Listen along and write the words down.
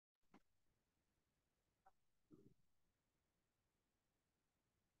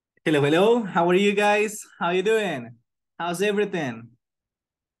Hello, hello. How are you guys? How you doing? How's everything?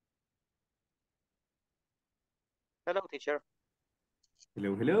 Hello, teacher.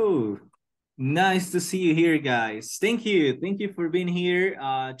 Hello, hello. Nice to see you here, guys. Thank you. Thank you for being here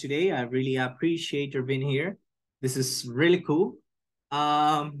today. I really appreciate your being here. This is really cool.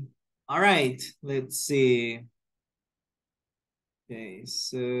 All right, let's see. Okay,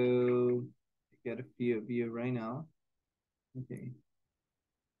 so I got a few of you right now. Okay.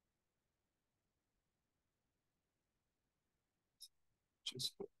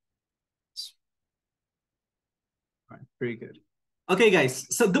 Just all right, very good. Okay, guys,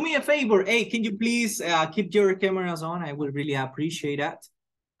 so do me a favor. Hey, can you please keep your cameras on? I would really appreciate that.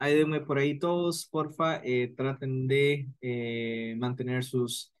 Ayúdenme por ahí todos, porfa. Traten de mantener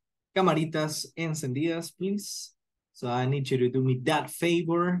sus camaritas encendidas, please. So I need you to do me that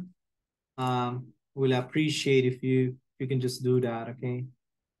favor. We'll appreciate if you can just do that, okay?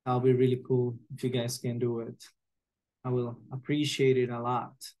 That'll be really cool if you guys can do it. I will appreciate it a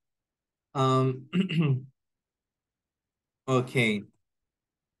lot. Okay.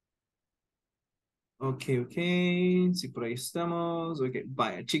 Ok, ok, sí, por ahí estamos. Ok,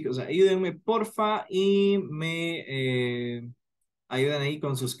 vaya, chicos, ayúdenme, porfa, y me ayudan ahí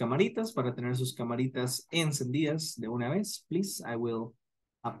con sus camaritas para tener sus camaritas encendidas de una vez, please. I will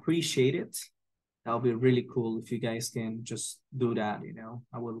appreciate it. That'll be really cool if you guys can just do that, you know.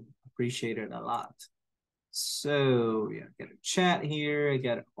 I will appreciate it a lot. So, yeah, I got a chat here. I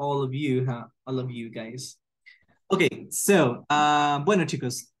got all of you, huh? All of you guys. Okay, so, bueno,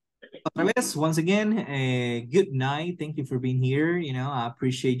 chicos, otra vez, once again, good night. Thank you for being here. You know, I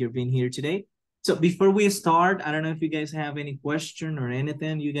appreciate your being here today. So before we start, I don't know if you guys have any question or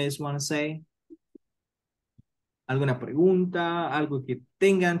anything you guys want to say. ¿Alguna pregunta? ¿Algo que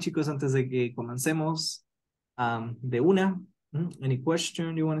tengan, chicos, antes de que comencemos? De una. Any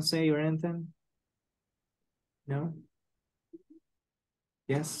question you want to say or anything? No?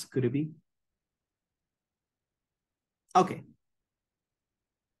 Yes, could it be? Okay.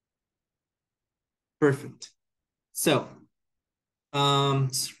 Perfect. So,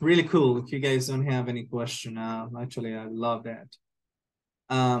 it's really cool if you guys don't have any question. Actually, I love that.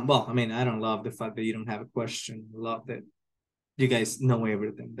 Well, I mean, I don't love the fact that you don't have a question. I love that you guys know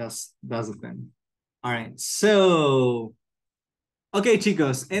everything. That's the thing. All right, so, ok,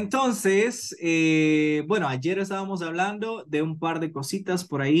 chicos, entonces, bueno, ayer estábamos hablando de un par de cositas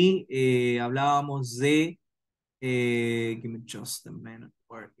por ahí. Hablábamos de, give me just a minute,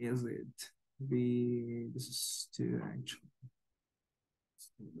 where is it? This is two actually.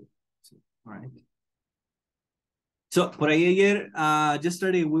 All right. So, por ahí ayer,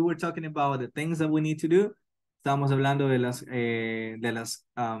 yesterday we were talking about the things that we need to do. Estábamos hablando de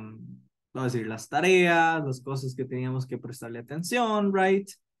vamos a decir, las tareas, las cosas que teníamos que prestarle atención,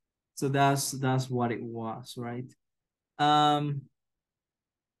 right? So that's what it was, right? Give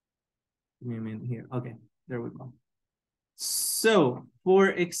me a minute here. Okay, there we go. So, for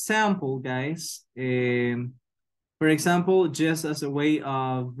example, guys, for example, just as a way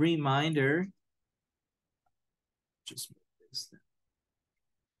of reminder, just this.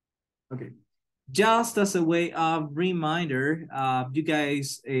 Okay. Just as a way of reminder, you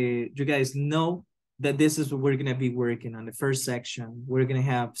guys know that this is what we're gonna be working on the first section. We're gonna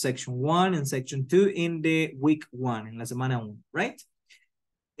have section 1 and section 2 in the week 1, en la semana 1, right?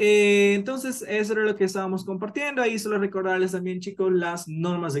 Entonces, eso era lo que estábamos compartiendo. Ahí solo recordarles también, chicos, las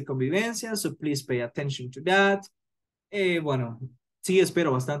normas de convivencia. So please pay attention to that. Bueno, sí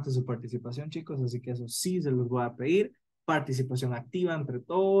espero bastante su participación, chicos, así que eso sí se los voy a pedir. Participación activa entre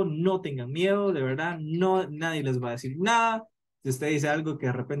todos, no tengan miedo, de verdad, no, nadie les va a decir nada. Si usted dice algo que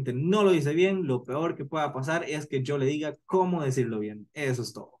de repente no lo dice bien, lo peor que pueda pasar es que yo le diga cómo decirlo bien. Eso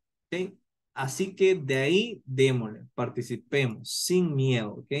es todo, ¿ok? Así que de ahí, démosle, participemos sin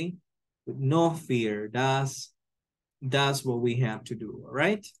miedo, ¿ok? With no fear, that's what we have to do, all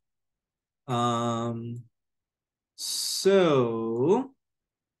right? So,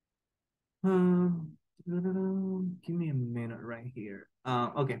 give me a minute right here.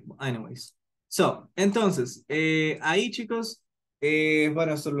 Okay, anyways. So, entonces, ahí chicos,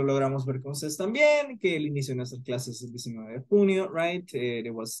 bueno, esto lo logramos ver con ustedes también, que el inicio de nuestras clases es el 19 de junio, right?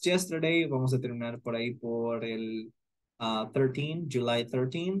 It was yesterday. Vamos a terminar por ahí por el 13, July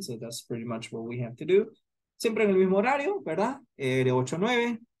 13, so that's pretty much what we have to do. Siempre en el mismo horario, ¿verdad? De 8 a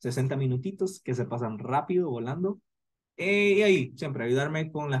 9, 60 minutitos que se pasan rápido volando. Y ahí, siempre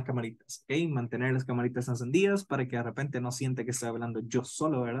ayudarme con las camaritas, ¿ok? Mantener las camaritas encendidas para que de repente no siente que estoy hablando yo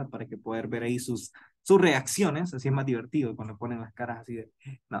solo, ¿verdad? Para que poder ver ahí sus reacciones, así es más divertido cuando ponen las caras así de,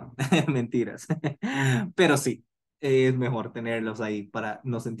 no, mentiras, pero sí. es mejor tenerlos ahí para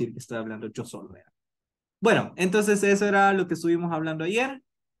no sentir que estoy hablando yo solo. ¿Verdad? Bueno, entonces eso era lo que estuvimos hablando ayer.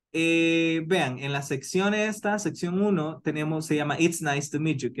 Vean, en la sección esta, sección uno tenemos, se llama It's Nice to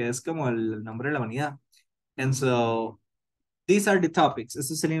Meet You, que es como el nombre de la unidad. And so, these are the topics.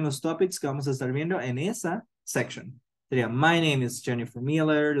 Estos serían los topics que vamos a estar viendo en esa section. Sería, my name is Jennifer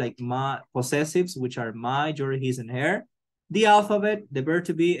Miller, like my possessives, which are my, your, his, and her. The alphabet, the verb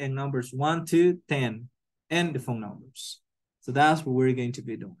to be, and numbers 1 to 10, and the phone numbers. So that's what we're going to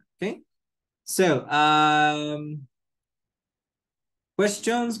be doing, okay? So,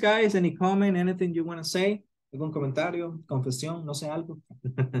 questions, guys? Any comment? Anything you want to say? ¿Algún comentario? Confesión? No sé, algo.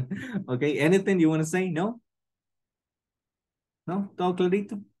 Okay, anything you want to say? No? ¿No? ¿Todo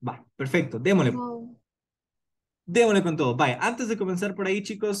clarito? Va, perfecto, démosle. No. Démosle con todo. Vaya, antes de comenzar por ahí,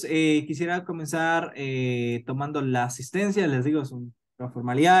 chicos, quisiera comenzar tomando la asistencia. Les digo, son las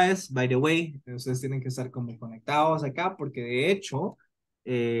formalidades. By the way, ustedes tienen que estar como conectados acá porque de hecho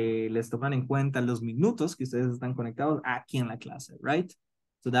les toman en cuenta los minutos que ustedes están conectados aquí en la clase, right?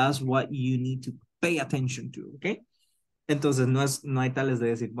 So that's what you need to pay attention to, ¿ok? Entonces no hay tales de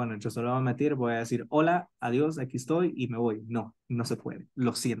decir, bueno, yo solo voy a meter, voy a decir, hola, adiós, aquí estoy y me voy. No, no se puede.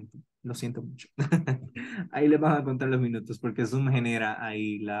 Lo siento mucho. Ahí les van a contar los minutos porque Zoom genera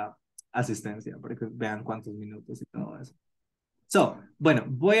ahí la asistencia, para que vean cuántos minutos y todo eso. So, bueno,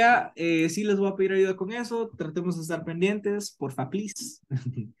 sí les voy a pedir ayuda con eso, tratemos de estar pendientes, porfa, please.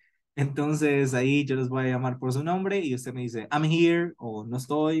 Entonces ahí yo les voy a llamar por su nombre y usted me dice, I'm here, o no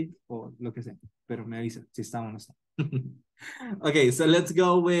estoy, o lo que sea, pero me avisa si está o no está. Okay, so let's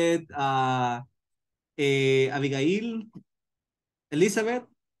go with Abigail, Elizabeth.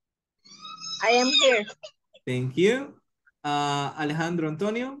 I am here. Thank you. Alejandro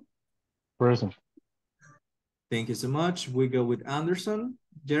Antonio. Present. Thank you so much. We go with Anderson.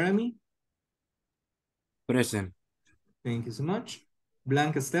 Jeremy. Present. Thank you so much.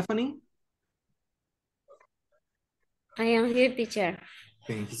 Blanca Stephanie. I am here, teacher.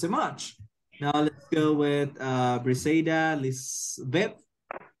 Thank you so much. Now let's go with Briseida Lisbeth.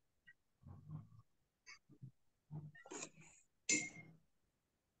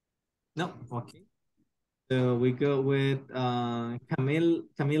 No, okay. So we go with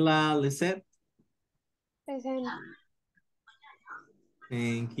Camila Lisette. Present.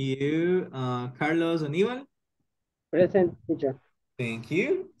 Thank you. Carlos Aníbal. Present, teacher. Thank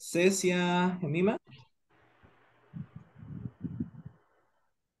you. Cecia Gemima.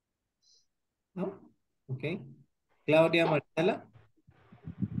 No? Okay. Claudia Marcela.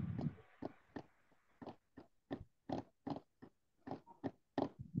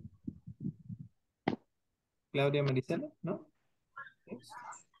 Claudia Maricela, no? Yes.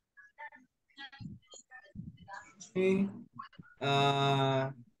 Okay.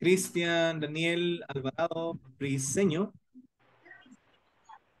 Cristian Daniel Alvarado Briseño.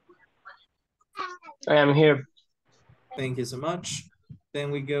 I am here. Thank you so much.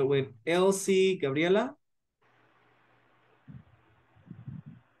 Then we go with Elsie Gabriela.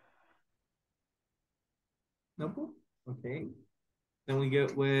 No? Okay. Then we go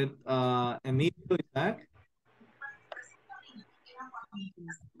with Emilio Isaac.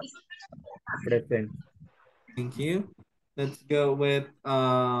 Present. Thank you. Let's go with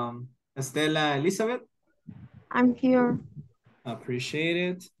Estela Elizabeth. I'm here. Appreciate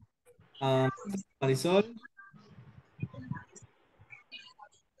it. Marisol.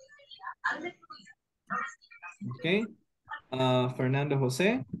 Okay. Fernando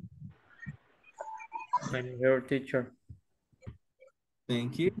Jose. I'm here, teacher.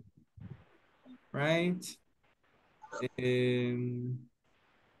 Thank you. Right.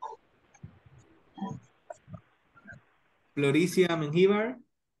 Floricia Menjivar.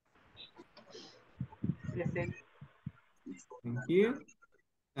 Present. Thank you.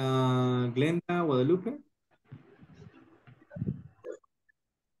 Glenda Guadalupe.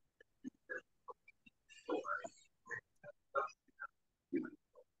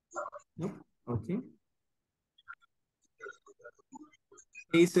 Nope. Okay.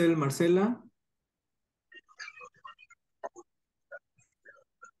 Hazel Marcela.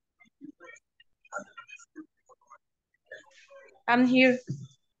 I'm here.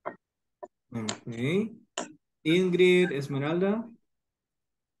 Okay. Ingrid Esmeralda.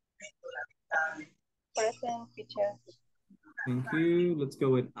 Present, teacher. Thank you. Let's go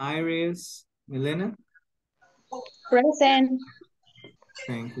with Iris Milena. Present.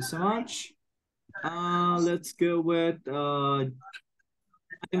 Thank you so much. Let's go with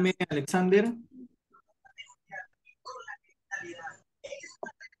Jaime Alexander.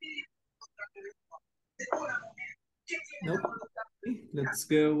 Nope. Okay, let's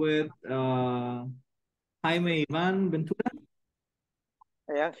go with Jaime Iván Ventura.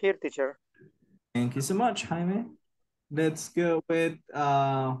 I am here, teacher. Thank you so much, Jaime. Let's go with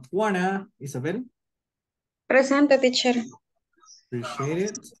Juana Isabel. Presente, teacher. Appreciate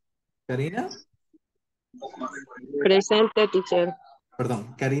it. Karina. Presente, teacher.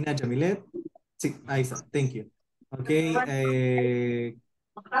 Perdón, Karina Jamilet. Sí, ahí está. Thank you. Ok.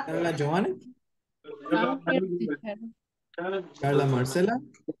 Carla Giovanna. I'm here, teacher. Carla Marcela.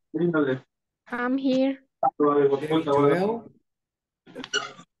 I'm here. Debbie Joel.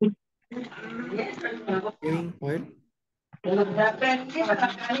 Kevin Joel.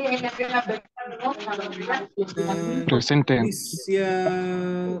 Presente.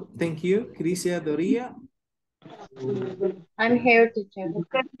 Crisia, thank you. Crisia Doria. I'm here, teacher.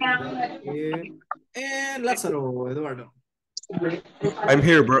 And Lázaro Eduardo. I'm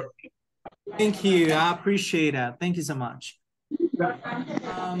here, bro. Thank you. I appreciate that. Thank you so much.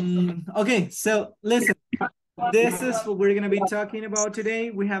 Okay, so listen, this is what we're going to be talking about today.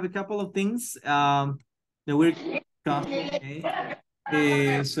 We have a couple of things that we're talking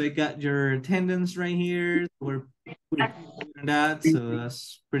today. So I got your attendance right here. We're doing that, so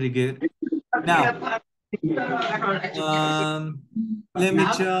that's pretty good. Now, let me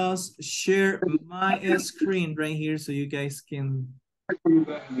just share my screen right here so you guys can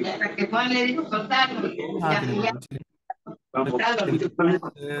so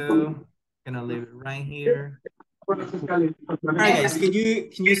gonna leave it right here. All right, guys, can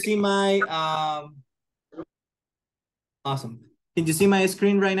you see my awesome? Can you see my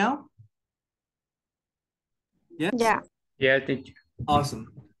screen right now? Yes. Yeah. Yeah, teacher. Awesome.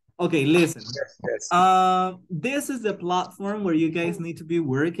 Okay, listen. Yes. This is the platform where you guys need to be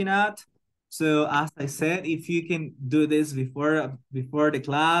working at. So as I said, if you can do this before the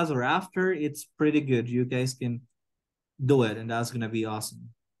class or after, it's pretty good. You guys can do it, and that's gonna be awesome.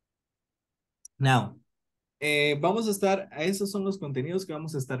 Now, vamos a estar, esos son los contenidos que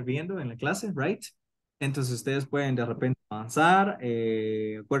vamos a estar viendo en la clase, right? Entonces ustedes pueden de repente avanzar.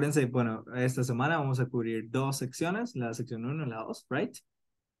 Acuérdense, bueno, esta semana vamos a cubrir 2 secciones, la sección 1 y la 2, right?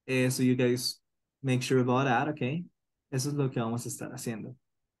 So you guys make sure about that, okay? Eso es lo que vamos a estar haciendo.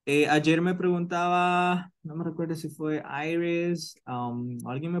 Ayer me preguntaba, no me recuerdo si fue Iris,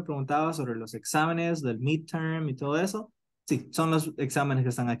 alguien me preguntaba sobre los exámenes del midterm y todo eso. Sí, son los exámenes que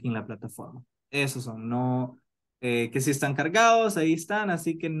están aquí en la plataforma. Esos son, no, que si están cargados, ahí están,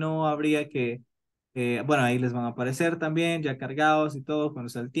 así que no habría que, bueno, ahí les van a aparecer también ya cargados y todo, cuando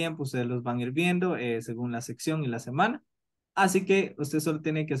sea el tiempo, ustedes los van a ir viendo según la sección y la semana. Así que usted solo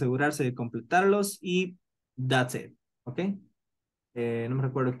tiene que asegurarse de completarlos y that's it, ¿ok? No me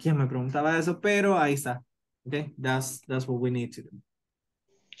recuerdo quién me preguntaba eso, pero ahí está, ¿ok? That's what we need to do.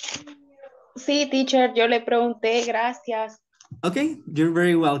 Sí, teacher, yo le pregunté, gracias. Okay, you're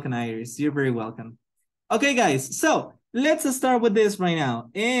very welcome, Iris. You're very welcome. Okay, guys, so let's start with this right now.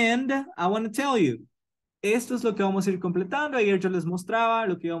 And I want to tell you, esto es lo que vamos a ir completando. Ayer yo les mostraba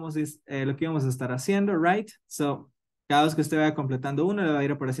lo que íbamos a estar haciendo, right? So, cada vez que usted vaya completando uno, le va a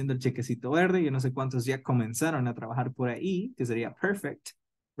ir apareciendo el chequecito verde. Yo no sé cuántos ya comenzaron a trabajar por ahí, que sería perfect,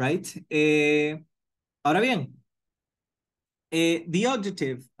 right? Ahora bien, the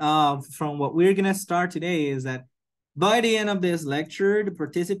objective from what we're going to start today is that by the end of this lecture, the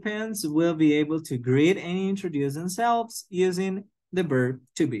participants will be able to greet and introduce themselves using the verb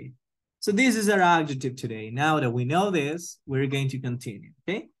to be. So this is our objective today. Now that we know this, we're going to continue,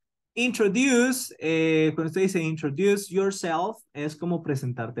 okay? Introduce, cuando usted dice introduce yourself, es como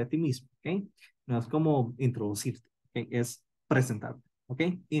presentarte a ti mismo, okay? No es como introducirte, okay? Es presentarte,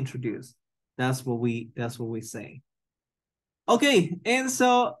 okay? Introduce. That's what we say. Okay, and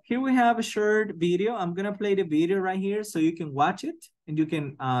so here we have a short video. I'm gonna play the video right here so you can watch it and you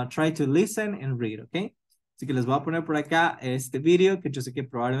can try to listen and read, okay? Así que les voy a poner por acá este video que yo sé que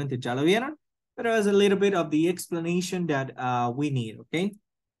probablemente ya lo vieron, pero es a little bit of the explanation that we need, okay?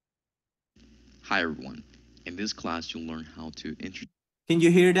 Hi everyone. In this class you'll learn how to introduce. Can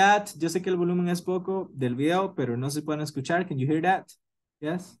you hear that? Yo sé que el volumen es poco del video, pero no se pueden escuchar. Can you hear that?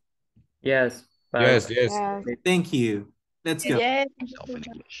 Yes? Yes. Yes, yes. Thank you. Let's go. Yes. Yourself in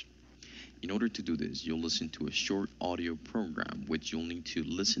English. In order to do this, you'll listen to a short audio program which you'll need to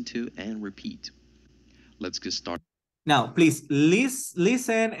listen to and repeat. Let's get started. Now, please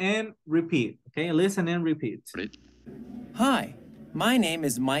listen and repeat. Okay, listen and repeat. Hi, my name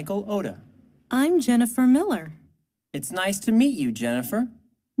is Michael Oda. I'm Jennifer Miller. It's nice to meet you, Jennifer.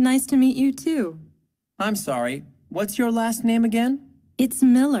 Nice to meet you too. I'm sorry, what's your last name again? It's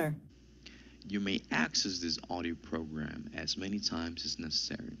Miller. You may access this audio program as many times as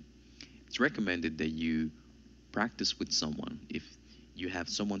necessary. It's recommended that you practice with someone if you have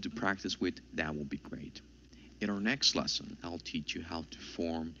someone to practice with, that will be great. In our next lesson, I'll teach you how to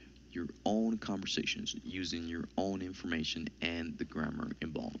form your own conversations using your own information and the grammar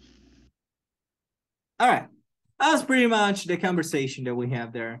involved. All right, that's pretty much the conversation that we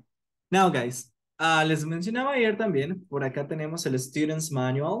have there. Now, guys, les mencionaba ayer también, por acá tenemos el Student's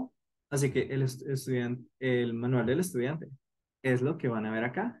Manual, así que el manual del estudiante es lo que van a ver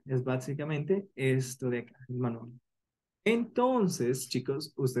acá, es básicamente esto de acá, el manual. Entonces,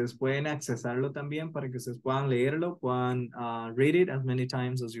 chicos, ustedes pueden accesarlo también para que ustedes puedan leerlo, puedan read it as many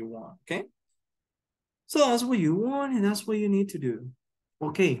times as you want, okay? So that's what you want and that's what you need to do.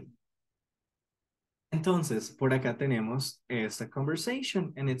 Okay. Entonces, por acá tenemos esta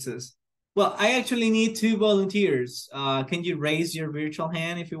conversation and it says, well, I actually need 2 volunteers. Can you raise your virtual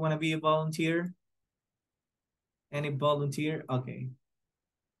hand if you want to be a volunteer? Any volunteer? Okay.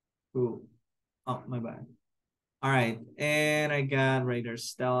 Cool. Oh, my bad. All right, and I got right there,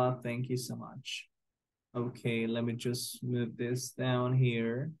 Stella. Thank you so much. Okay, let me just move this down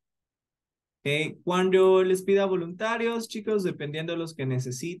here. Okay, cuando les pida voluntarios, chicos, dependiendo de los que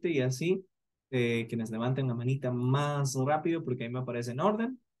necesite y así, quienes levanten la manita más rápido porque ahí me aparece en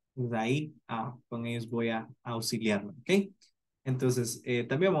orden, pues ahí con ellos voy a auxiliarlo, ¿ok? Entonces,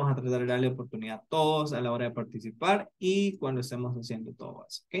 también vamos a tratar de darle oportunidad a todos a la hora de participar y cuando estemos haciendo todo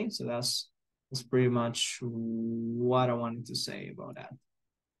eso, ¿ok? So that's pretty much what I wanted to say about that.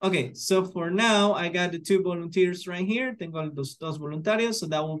 Okay, so for now, I got the 2 volunteers right here. Tengo los 2 voluntarios, so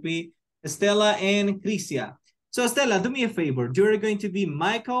that will be Estela and Crisia. So Estela, do me a favor. You're going to be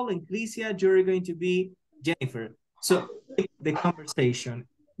Michael and Crisia, you're going to be Jennifer. So the conversation,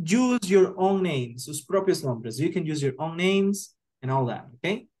 use your own names, sus propios nombres. You can use your own names and all that,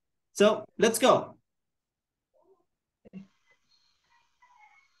 okay? So let's go.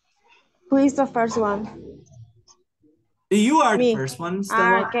 Who is the first one? You are Me. the first one,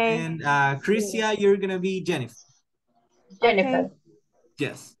 Stella. Okay. And Crisia, you're going to be Jennifer. Jennifer. Okay.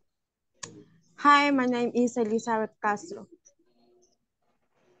 Yes. Hi, my name is Elizabeth Castro.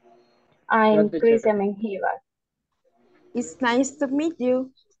 I'm Crisia Menjivar. It's nice to meet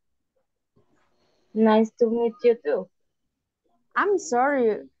you. Nice to meet you too. I'm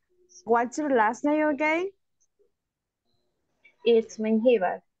sorry. What's your last name again? It's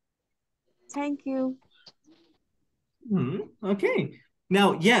Menjivar. Thank you. Okay.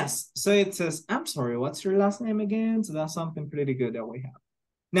 Now, yes. So it says, I'm sorry, what's your last name again? So that's something pretty good that we have.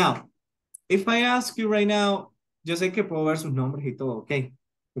 Now, if I ask you right now, yo sé que puedo ver sus nombres y todo, ok.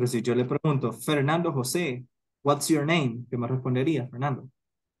 Pero si yo le pregunto, Fernando José, what's your name? ¿Qué me respondería, Fernando?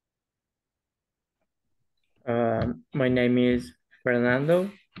 My name is Fernando.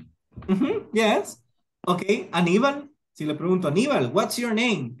 Yes. Ok, Aníbal. Si le pregunto, Aníbal, what's your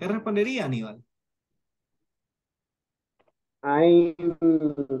name? ¿Qué respondería, Aníbal? I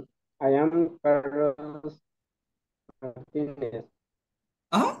am Carlos Martinez.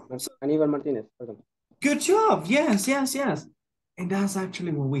 Aníbal Martinez, pardon. Good job. Yes, yes, yes. And that's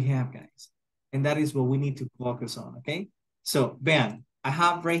actually what we have, guys. And that is what we need to focus on, okay? So, Ben, I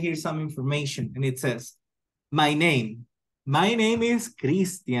have right here some information, and it says, my name. My name is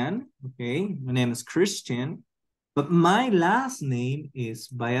Christian, okay? My name is Christian, but my last name is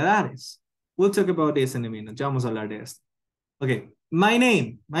Valladares. We'll talk about this in a minute. Ya vamos a hablar de esto. Okay, my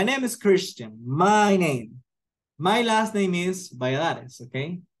name is Christian, my name. My last name is Valladares,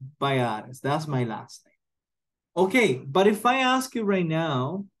 okay? Valladares, that's my last name. Okay, but if I ask you right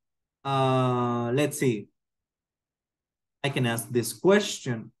now, let's see. I can ask this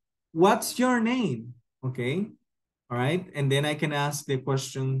question. What's your name? Okay, all right. And then I can ask the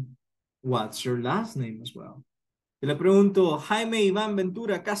question, what's your last name as well? Si le pregunto, Jaime Iván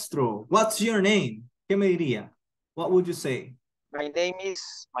Ventura Castro, what's your name? ¿Qué me diría? What would you say? My name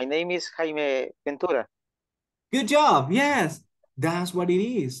is Jaime Ventura. Good job. Yes, that's what it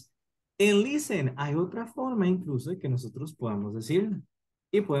is. And listen, hay otra forma incluso que nosotros podemos decir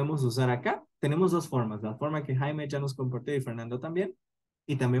y podemos usar acá. Tenemos 2 formas. La forma que Jaime ya nos compartió y Fernando también.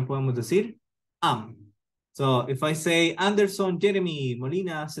 Y también podemos decir am. So if I say Anderson Jeremy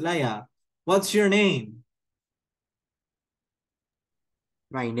Molina Celaya, what's your name?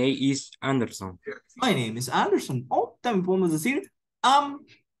 My name is Anderson. My name is Anderson. Oh, también podemos decir I'm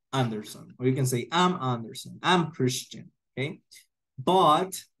Anderson. Or you can say I'm Anderson. I'm Christian. Okay.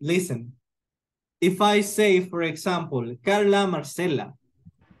 But listen, if I say, for example, Carla Marcela,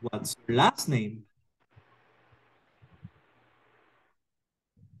 what's your last name?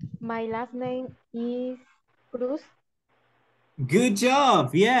 My last name is Cruz. Good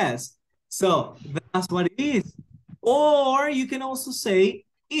job. Yes. So that's what it is. Or you can also say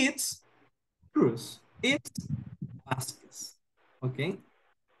it's Cruz. It's Vasquez. Ok.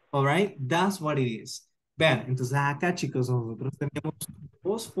 All right, that's what it is. Vean, entonces acá, chicos, nosotros tenemos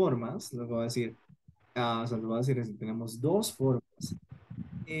dos formas, les voy a decir, o sea, les voy a decir así, tenemos dos formas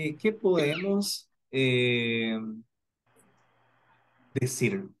que podemos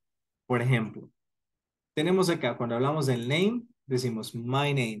decir. Por ejemplo, tenemos acá, cuando hablamos del name, decimos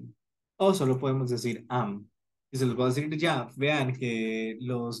my name, o solo podemos decir am. Y se los voy a decir ya, vean que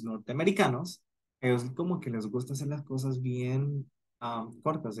los norteamericanos, ellos como que les gusta hacer las cosas bien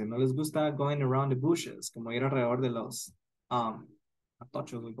cortas, no les gusta going around the bushes, como ir alrededor de los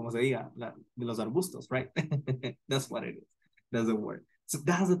atochos, como se diga, de los arbustos, right? That's what it is. That's the word. So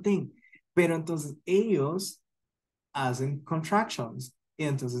that's the thing. Pero entonces ellos hacen contractions. Y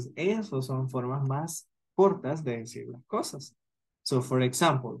entonces esos son formas más cortas de decir las cosas. So, for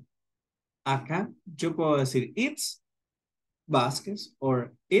example, acá yo puedo decir it's Vázquez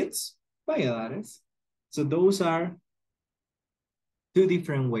or it's Valladares. So those are two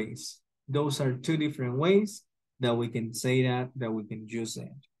different ways. Those are two different ways that we can say that we can use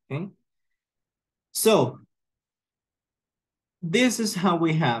it. Okay. So this is how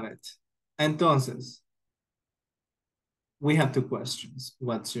we have it. Entonces, we have two questions.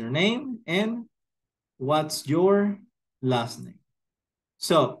 What's your name and what's your last name?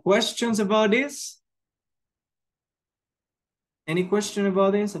 So, questions about this? Any question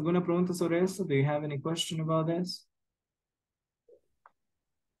about this? ¿Alguna pregunta sobre esto? Do you have any question about this?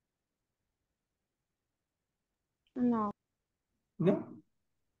 No. No?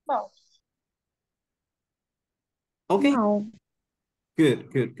 No. Okay. No.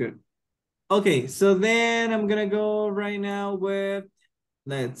 Good, good, good. Okay, so then I'm gonna go right now with,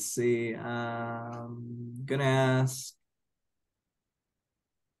 let's see, I'm gonna ask,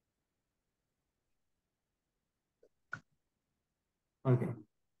 okay,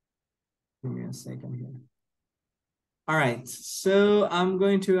 give me a second here. All right, so I'm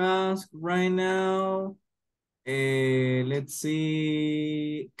going to ask right now, let's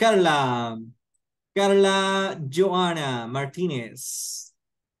see, Carla Joanna Martinez.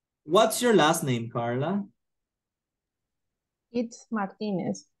 What's your last name, Carla? It's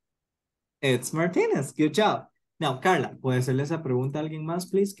Martinez. It's Martinez. Good job. Now, Carla, ¿puede hacerle esa pregunta a alguien más,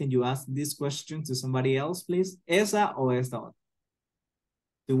 please? Can you ask this question to somebody else, please? Esa o esta otra.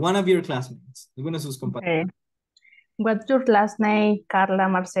 To one of your classmates. Alguno de sus compañeros. Okay. What's your last name, Carla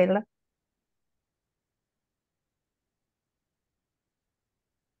Marcela?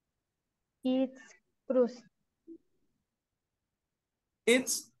 It's Cruz.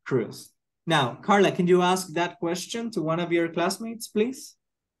 It's Cruz. Now, Carla, can you ask that question to one of your classmates, please?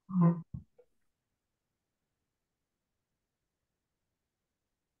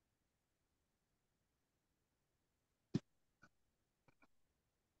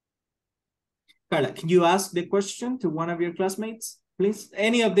 Carla, can you ask the question to one of your classmates, please?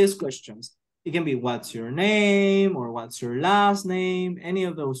 Any of these questions. It can be what's your name or what's your last name, any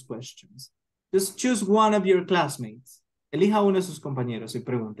of those questions. Just choose one of your classmates. Elija uno de sus compañeros y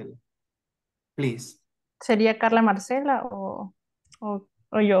pregúntele. Please. ¿Sería Carla Marcela o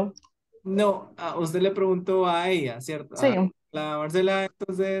yo? No, usted le preguntó a ella, ¿cierto? Sí. A la Marcela,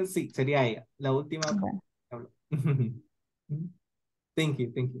 entonces sí, sería ella. La última. Bueno. Thank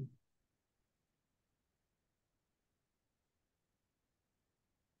you, thank you.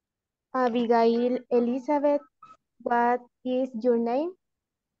 Abigail Elizabeth, what is your name?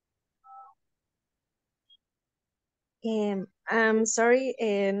 I'm sorry,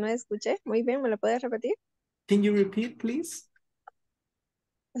 no escuché muy bien, ¿me lo puedes repetir? Can you repeat, please?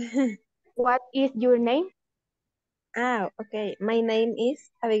 What is your name? Okay. My name is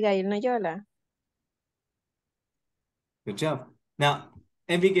Abigail Noyola. Good job. Now,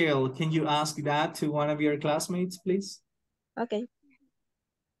 Abigail, can you ask that to one of your classmates, please? Okay.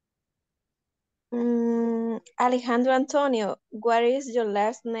 Alejandro Antonio, what is your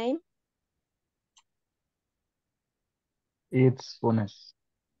last name? It's Funes.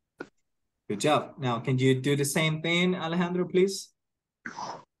 Good job. Now, can you do the same thing, Alejandro, please?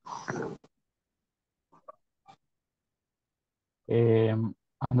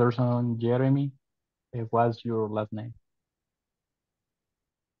 Anderson Jeremy, what's your last name?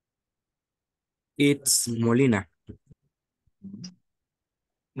 It's Molina.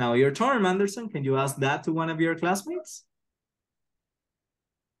 Now, your turn, Anderson. Can you ask that to one of your classmates?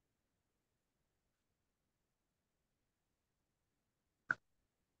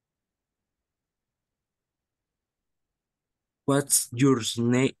 What's your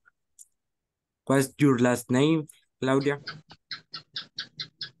name? What's your last name, Claudia?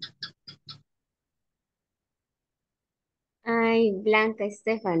 I'm Blanca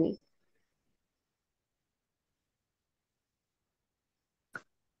Stephanie.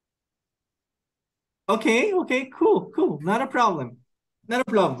 Okay, cool. Not a problem. Not a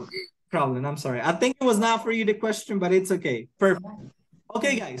problem. I'm sorry. I think it was not for you the question, but it's okay. Perfect.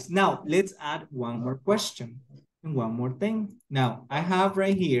 Okay, guys. Now let's add one more question and one more thing. Now I have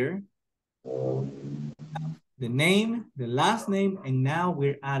right here the name, the last name, and now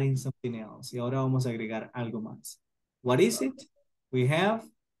we're adding something else. Y ahora vamos a agregar algo más. What is it? We have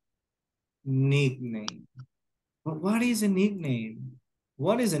nickname. But what is a nickname?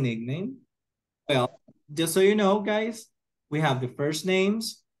 What is a nickname? Well, just so you know, guys, we have the first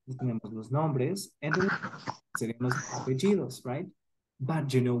names, tenemos los nombres, and then serían los apellidos, right?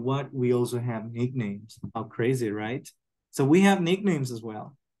 But you know what? We also have nicknames. How crazy, right? So we have nicknames as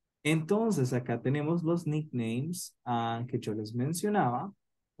well. Entonces, acá tenemos los nicknames que yo les mencionaba.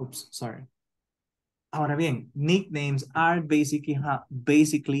 Oops, sorry. Ahora bien, nicknames are basically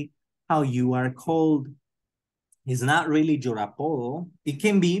how you are called. It's not really your apodo. It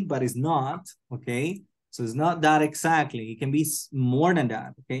can be, but it's not, okay? So it's not that exactly. It can be more than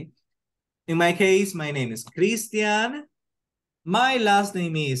that, okay? In my case, my name is Christian. My last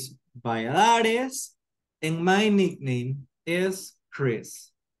name is Valladares. And my nickname is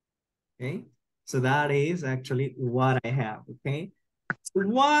Chris, okay? So that is actually what I have, okay? So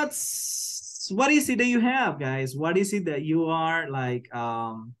what is it that you have, guys? What is it that you are like,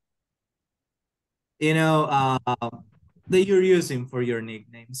 that you're using for your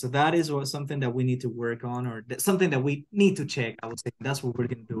nickname? So that is something that we need to work on, or something that we need to check. I would say that's what we're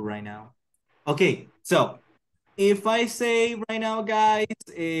gonna do right now. Okay, so if I say right now, guys,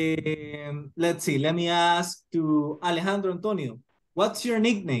 let's see, let me ask to Alejandro Antonio, what's your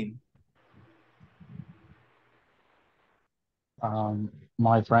nickname?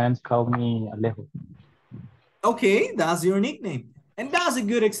 My friends call me Alejo. Okay, that's your nickname. And that's a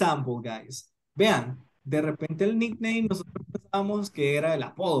good example, guys. Vean, de repente el nickname nosotros pensábamos que era el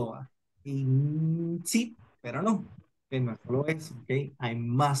apodo. ¿Va? Y sí, pero no. Que no solo es, ok, hay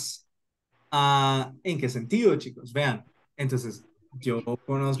más. ¿En qué sentido, chicos? Vean, entonces, yo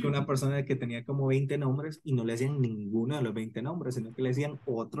conozco una persona que tenía como 20 nombres y no le hacían ninguno de los 20 nombres, sino que le hacían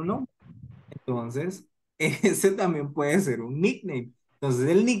otro nombre. Entonces, ese también puede ser un nickname. Entonces,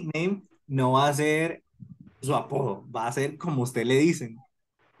 el nickname no va a ser su apodo, va a ser como usted le dicen,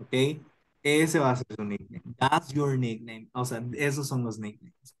 ¿ok? Ese va a ser su nickname. That's your nickname. O sea, esos son los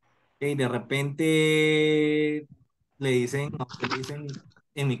nicknames. ¿Ok? De repente le dicen,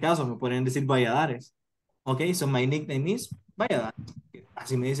 en mi caso, me pueden decir Valladares. ¿Ok? So my nickname is Valladares.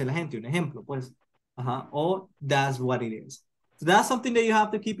 Así me dice la gente, un ejemplo, pues. Ajá. O that's what it is. So that's something that you have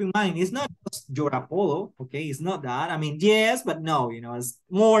to keep in mind. It's not just your apodo, okay? It's not that. I mean, yes, but no, it's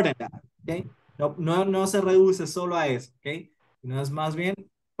more than that, okay? No se reduce solo a eso, okay? Es más bien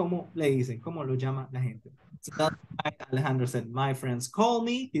como le dicen, como lo llama la gente. So that's why Alejandro said, my friends call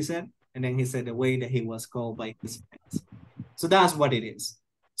me, he said, and then he said the way that he was called by his friends. So that's what it is.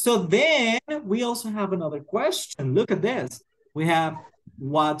 So then we also have another question. Look at this. We have,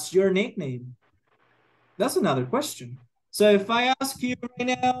 what's your nickname? That's another question. So if I ask you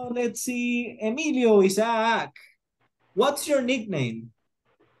right now, let's see, Emilio Isaac, what's your nickname?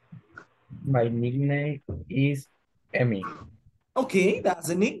 My nickname is Emmy. Okay, that's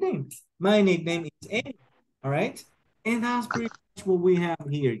a nickname. My nickname is Emmy, all right? And that's pretty much what we have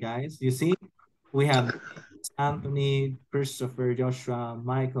here, guys. You see, we have Anthony, Christopher, Joshua,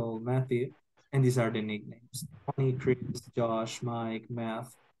 Michael, Matthew, and these are the nicknames. Tony, Chris, Josh, Mike,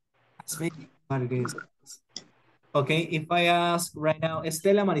 Math. That's basically what it is. Okay, if I ask right now,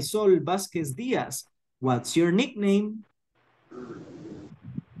 Estela Marisol Vasquez Diaz, what's your nickname?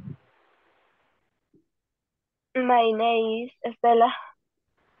 My name is Estela.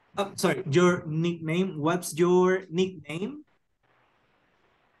 Sorry, your nickname. What's your nickname?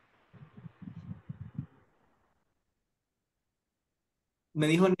 Me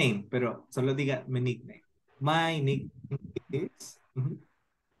dijo name, pero solo diga mi nickname. My nickname is...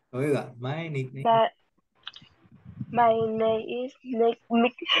 Oiga, my nickname... My name is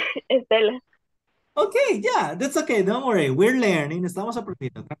Estela. Okay, yeah, that's okay. Don't worry. We're learning. Estamos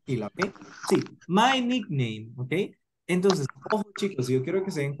aprendiendo. Tranquila, ¿ok? Sí, my nickname, ¿ok? Entonces, ojo, chicos, yo quiero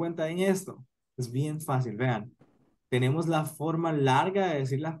que se den cuenta en esto. Es bien fácil, vean. Tenemos la forma larga de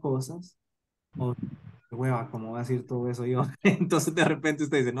decir las cosas. O, hueva, ¿cómo voy a decir todo eso yo? Entonces, de repente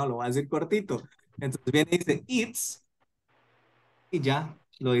usted dice, no, lo voy a decir cortito. Entonces, viene y dice, it's, y ya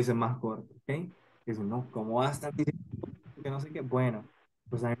lo dice más corto, ¿ok? Dice, no, ¿cómo va a estar diciendo que no sé qué? Bueno,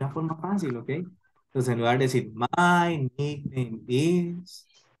 pues hay una forma fácil, ¿ok? Entonces, en lugar de decir, my nickname is,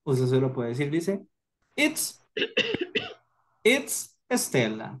 usted solo puede decir, dice, it's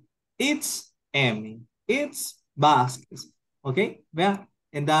Estela, it's Emmy, it's Vasquez, ¿ok? Vea,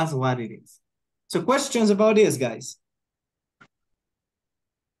 and that's what it is. So questions about this, guys?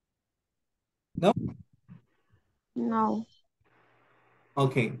 No? No.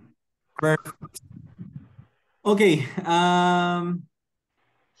 Okay. Perfect. Okay.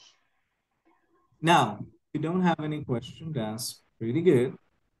 Now, if you don't have any question, that's pretty good.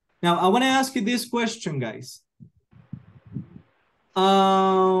 Now, I want to ask you this question, guys.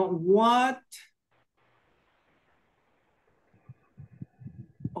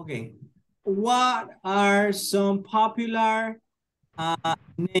 What are some popular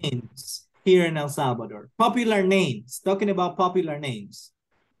names here in El Salvador? Popular names, talking about popular names.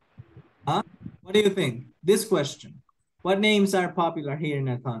 Huh? What do you think? This question. What names are popular here in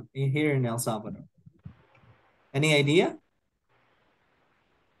El Salvador? Any idea?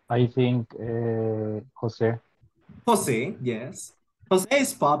 I think Jose. Jose, yes. Jose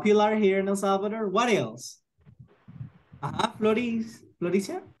is popular here in El Salvador. What else?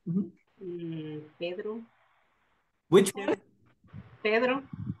 Floricia? Pedro. Which one? Pedro.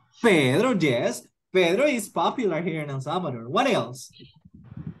 Pedro, yes. Pedro is popular here in El Salvador. What else?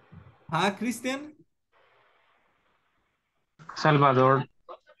 Christian? Salvador.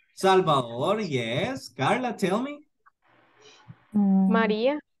 Salvador, yes. Carla, tell me.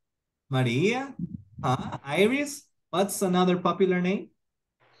 María. Maria? Iris? What's another popular name?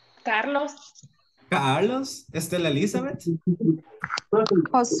 Carlos. Carlos? Estela Elizabeth?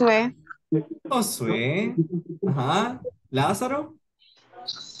 Josué. Josué? Lázaro?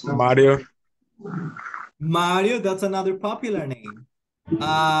 Mario. Mario, that's another popular name.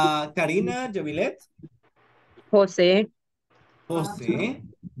 Karina, Javilet? José. José?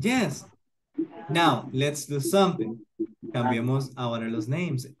 Yes. Now, let's do something. Cambiemos ahora los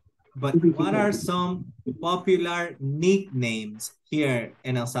names. But what are some popular nicknames here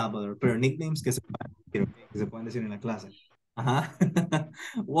in El Salvador? Pero nicknames que se pueden decir en la clase.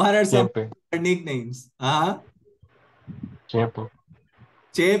 What are some popular nicknames? Chepe.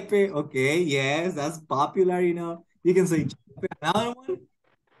 Chepe, okay, yes, that's popular, you know. You can say Chepe. Another one?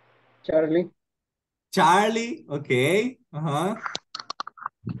 Charlie. Charlie, okay.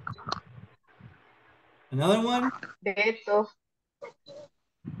 Another one? Beto.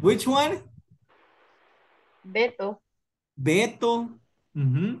 Which one? Beto. Beto.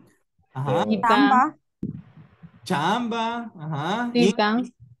 Chamba. Chamba.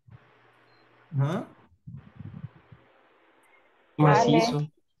 Titán. Macizo.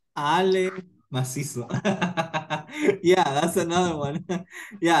 Ale. Macizo. Yeah, that's another one.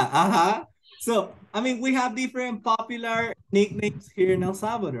 Yeah, So, I mean, we have different popular nicknames here in El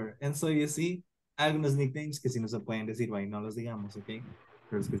Salvador. And so you see, algunos nicknames que si no se pueden decir, why no los digamos, okay?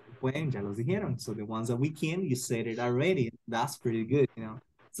 Pero los que se pueden, ya los dijeron. So the ones that we can, you said it already. That's pretty good, you know?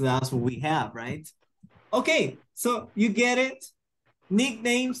 So that's what we have, right? Okay, so you get it?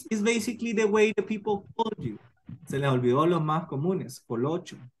 Nicknames is basically the way the people call you. Se les olvidó los más comunes.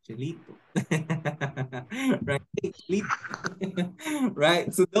 Colocho, Chelito. Right? Chelito.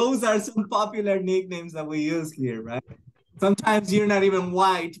 Right? So those are some popular nicknames that we use here, right? Sometimes you're not even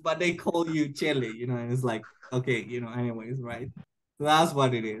white, but they call you Chele, you know, and it's like, okay, you know, anyways, right? So that's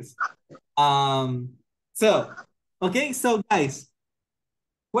what it is. Okay, so guys,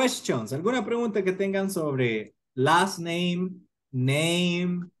 questions. ¿Alguna pregunta que tengan sobre last name,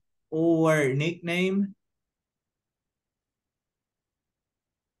 name, or nickname?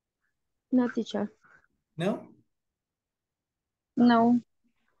 No, teacher. No? No.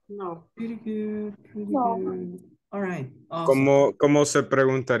 No. Pretty good, pretty No. good. All right, awesome. ¿Cómo se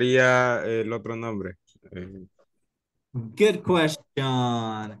preguntaría el otro nombre? Good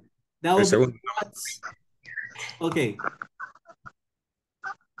question. That El would segundo. Okay.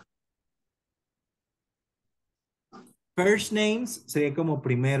 First names sería como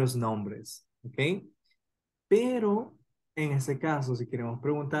primeros nombres, ¿ok? Pero en este caso, si queremos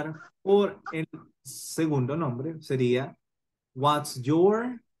preguntar por el segundo nombre, sería what's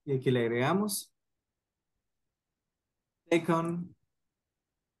your, y aquí le agregamos second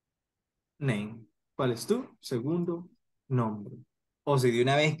name. ¿Cuál es tu segundo nombre? O si de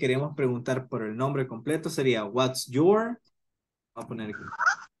una vez queremos preguntar por el nombre completo, sería what's your, voy a poner aquí,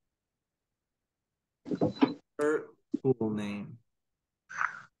 your full name.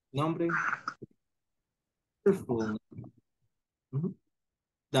 Nombre, your full name.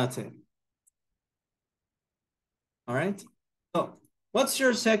 That's it. All right. So, what's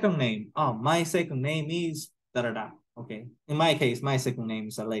your second name? Oh, my second name is da-da-da. Okay. In my case, my second name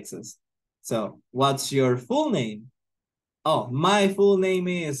is Alexis. So, what's your full name? Oh, my full name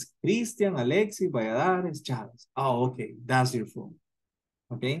is Cristian Alexis Valladares Chavez. Oh, okay. That's your full.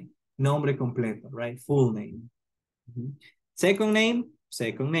 Okay. Nombre completo, right? Full name. Second name,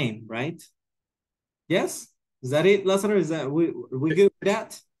 right? Yes? Is that it, Lázaro? Is that we good with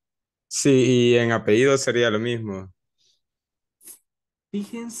that? Sí, y en apellido sería lo mismo.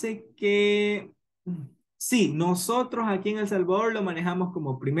 Fíjense que sí, nosotros aquí en El Salvador lo manejamos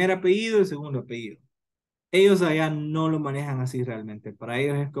como primer apellido y segundo apellido. Ellos allá no lo manejan así realmente. Para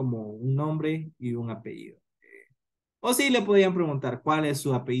ellos es como un nombre y un apellido. O sí le podían preguntar cuál es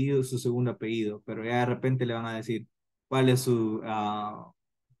su apellido, su segundo apellido, pero ya de repente le van a decir cuál es su,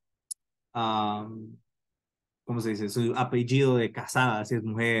 ¿cómo se dice? Su apellido de casada, si es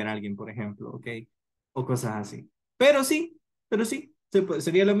mujer, alguien, por ejemplo, ¿ok? O cosas así. Pero sí,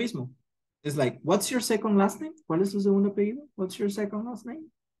 sería lo mismo. It's like, what's your second last name? ¿Cuál es su segundo apellido? What's your second last name?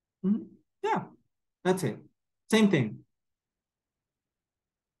 Yeah, that's it. Same thing.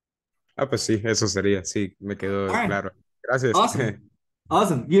 Ah, pues sí, eso sería. Sí, me quedó All right. claro. Gracias. Awesome.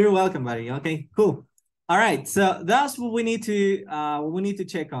 Awesome. You're welcome, buddy. Okay, cool. All right. So that's what we need to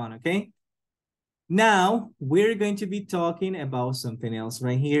check on. Okay. Now we're going to be talking about something else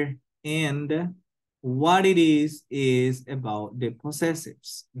right here. And what it is about the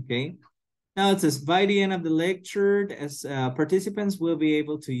possessives. Okay. Now it says by the end of the lecture, as participants will be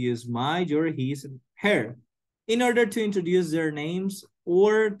able to use my, your, his, and her in order to introduce their names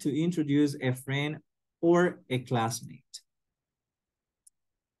or to introduce a friend or a classmate.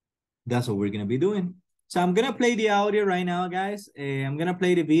 That's what we're going to be doing. So I'm going to play the audio right now, guys. I'm going to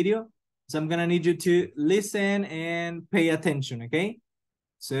play the video. So I'm going to need you to listen and pay attention, okay?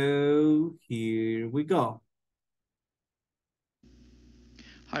 So here we go.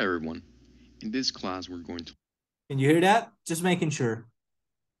 Hi, everyone. In this class, we're going to... Can you hear that? Just making sure.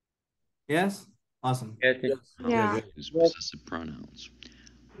 Yes? Awesome. Yeah. Use possessive pronouns.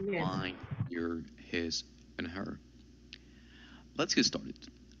 Yeah. Mine, your, his, and her. Let's get started.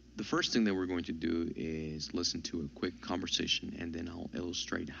 The first thing that we're going to do is listen to a quick conversation, and then I'll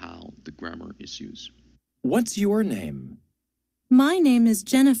illustrate how the grammar is used. What's your name? My name is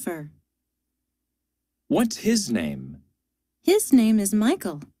Jennifer. What's his name? His name is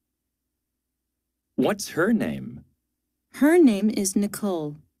Michael. What's her name? Her name is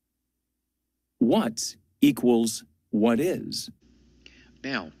Nicole. What equals what is?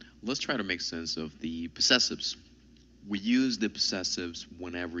 Now, let's try to make sense of the possessives. We use the possessives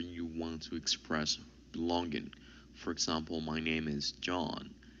whenever you want to express belonging. For example, my name is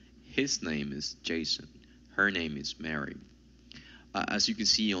John. His name is Jason. Her name is Mary. As you can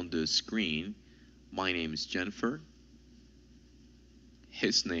see on the screen, my name is Jennifer.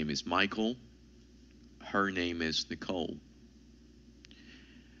 His name is Michael. Her name is Nicole.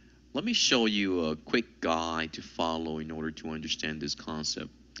 Let me show you a quick guide to follow in order to understand this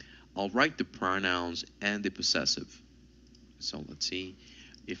concept. I'll write the pronouns and the possessive. So let's see,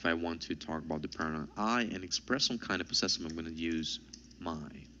 if I want to talk about the pronoun I and express some kind of possessive, I'm going to use my.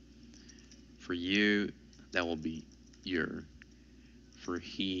 For you, that will be your. For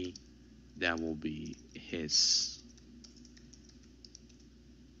he, that will be his.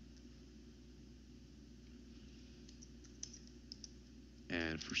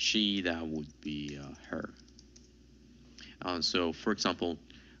 And for she, that would be her. So, for example,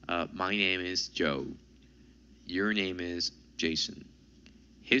 my name is Joe. Your name is Jason.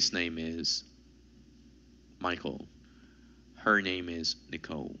 His name is Michael. Her name is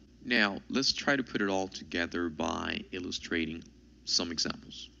Nicole. Now, let's try to put it all together by illustrating some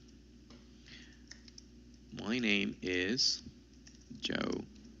examples. My name is Joe.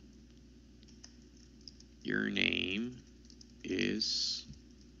 Your name is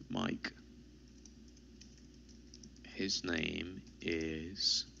Mike. His name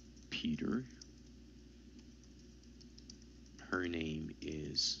is Peter. Her name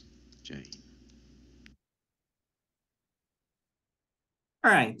is Jane.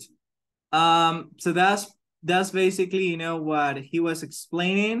 All right. So that's basically, you know, what he was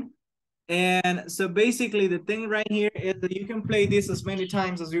explaining. And so basically the thing right here is that you can play this as many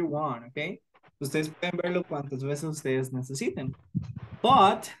times as you want, okay? Ustedes pueden verlo cuantas veces ustedes necesiten.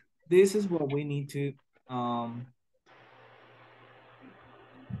 But this is what we need to, I'm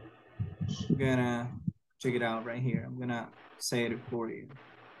gonna check it out right here. I'm gonna say it for you.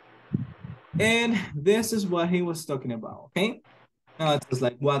 And this is what he was talking about, okay? Now it's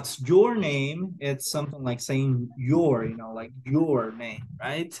like, what's your name? It's something like saying your, you know, like your name,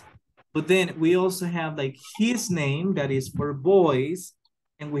 right? But then we also have like his name, that is for boys,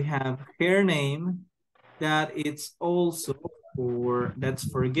 and we have her name, that it's also for, that's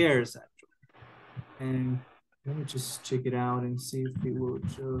for girls actually. And let me just check it out and see if it will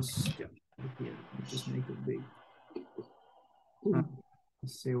just, yeah, here, let me just make it big.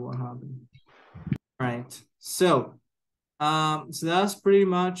 Let's see what happened. All right, so that's pretty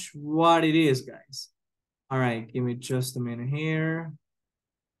much what it is, guys. All right, give me just a minute here.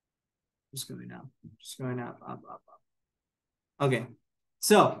 Just going up, up. Okay,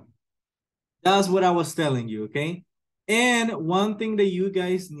 so that's what I was telling you, okay? And one thing that you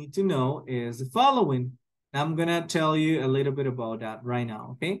guys need to know is the following. I'm gonna tell you a little bit about that right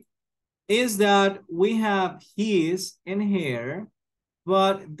now, okay? Is that we have his and her,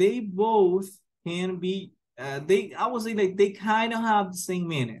 but they both can be, I would say like they kind of have the same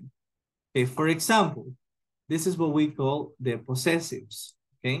meaning. Okay, for example, this is what we call the possessives,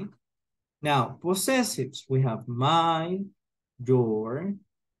 okay? Now, possessives, we have my, your,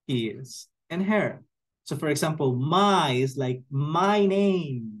 his, and her. So for example, my is like my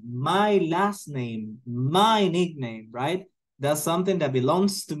name, my last name, my nickname, right? That's something that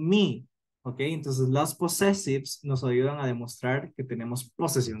belongs to me. Ok, entonces las possessives nos ayudan a demostrar que tenemos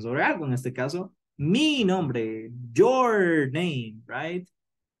posesión sobre algo. En este caso, mi nombre, your name, right?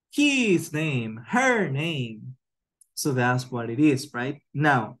 His name, her name. So that's what it is, right?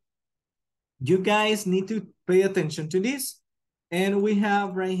 Now, you guys need to pay attention to this. And we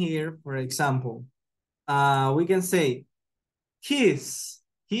have right here, for example, we can say his.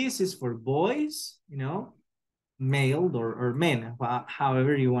 His is for boys, you know, male or men,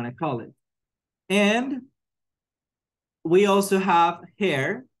 however you want to call it. And we also have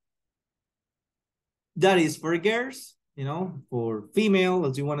her. That is for girls, you know, for female,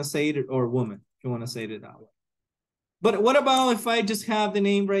 as you want to say it, or woman, if you want to say it that way. But what about if I just have the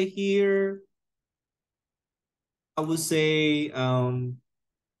name right here? I would say, I don't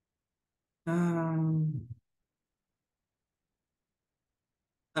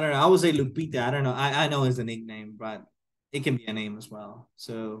know. I would say Lupita. I don't know. I know it's a nickname, but it can be a name as well.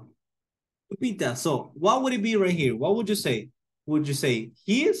 So Lupita. So what would it be right here? What would you say? Would you say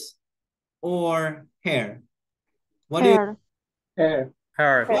his or hair? What Hair. Hair.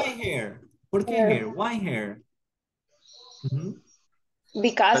 Her. Why hair? ¿Por qué hair? Why hair?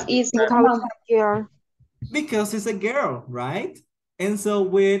 Because it's Because woman. here. Because it's a girl, right? And so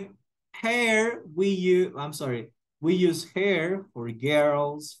with hair, we use hair for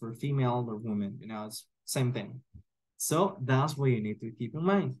girls, for female or women, you know, it's same thing. So that's what you need to keep in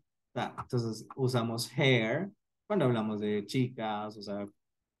mind. Entonces usamos hair cuando hablamos de chicas, o sea,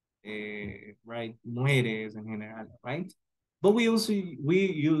 right, mujeres en general, right? But we use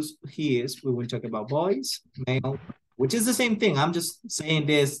his, we will talk about boys, male, which is the same thing. I'm just saying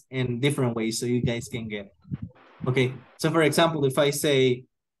this in different ways so you guys can get it. Okay, so for example, if I say,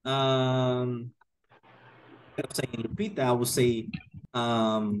 instead of saying Lupita, I would say,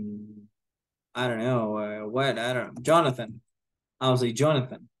 I don't know, Jonathan. I'll say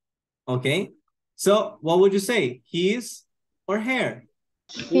Jonathan. Okay, so what would you say? His or her?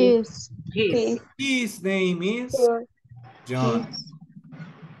 His. His name is John.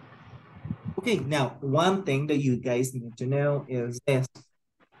 Okay, now one thing that you guys need to know is this.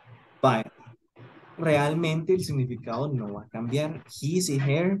 But realmente el significado no va a cambiar. His y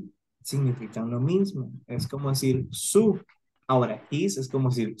her significan lo mismo. Es como decir su. Ahora, his es como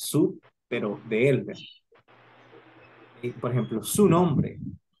decir su, pero de él. ¿Verdad? Por ejemplo, su nombre,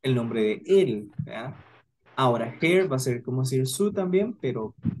 el nombre de él. ¿Verdad? Ahora, her va a ser como decir su también,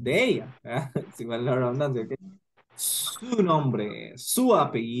 pero de ella. ¿Verdad? Si vale la redundancia, ¿ok? Su nombre, su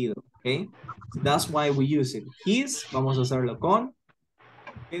apellido, ¿ok? So that's why we use it. His, vamos a hacerlo con,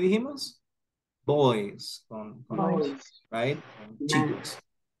 ¿qué dijimos? Boys, con Boys. right? Con chicos.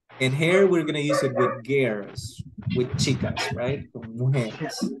 And here we're going to use it with girls, with chicas, right? Con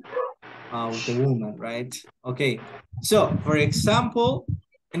mujeres. With the woman, right? Okay. So, for example,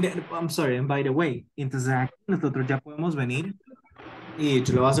 I'm sorry, and by the way, entonces aquí nosotros ya podemos venir y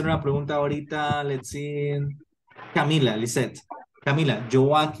yo le voy a hacer una pregunta ahorita, let's see, Camila, Lisette. Camila,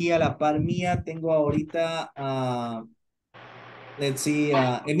 yo aquí a la par mía tengo ahorita, let's see,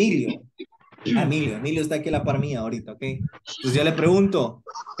 Emilio. Emilio está aquí a la par mía ahorita, ¿ok? Entonces yo le pregunto,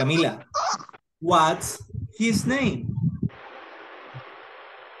 Camila, what's his name?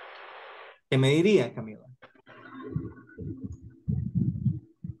 ¿Qué me diría, Camila?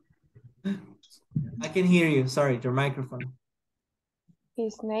 I can hear you. Sorry, your microphone.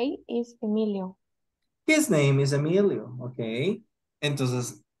 His name is Emilio. His name is Emilio, ok.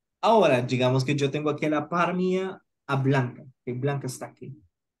 Entonces, ahora, digamos que yo tengo aquí a la par mía a Blanca, que Blanca está aquí.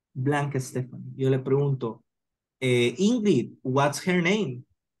 Blanca Stephanie. Yo le pregunto, Ingrid, what's her name?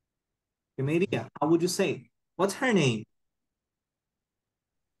 ¿Qué me diría? How would you say? What's her name?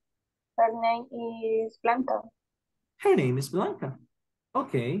 Her name is Blanca. Her name is Blanca.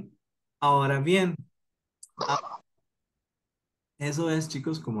 Ok. Ahora bien, eso es,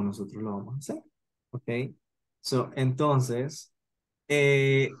 chicos, como nosotros lo vamos a hacer. Ok. So, entonces,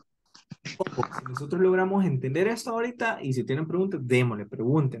 Ojo, si nosotros logramos entender esto ahorita y si tienen preguntas, démosle,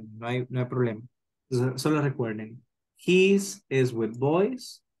 pregunten, no hay problema. Entonces, solo recuerden, his is with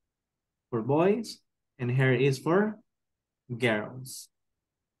boys, for boys, and her is for girls.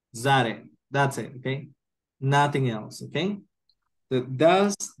 That's it, okay? Nothing else, okay? So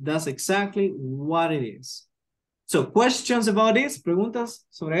that's exactly what it is. So, questions about this? ¿Preguntas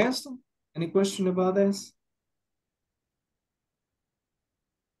sobre esto? Any question about this?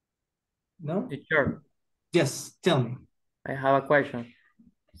 No? Teacher, Yes, tell me. I have a question.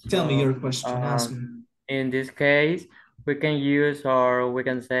 Tell me So, your question, ask me. in this case, we can use or we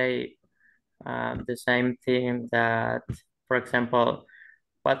can say the same thing that, for example,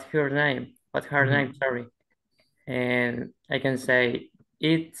 what's her name? What's her name? Sorry. And I can say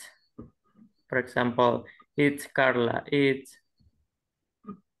it, for example, it's Carla, it's,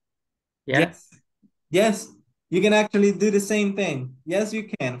 yeah? Yes, you can actually do the same thing. Yes, you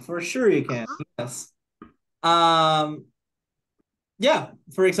can. For sure you can. Yes. Yeah,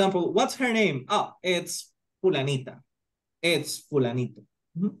 for example, what's her name? Oh, it's Fulanita. It's Fulanito.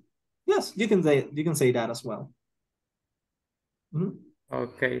 Yes, you can say that as well.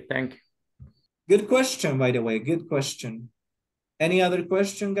 Okay, thank you. Good question, by the way. Good question. Any other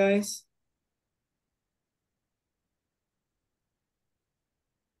question, guys?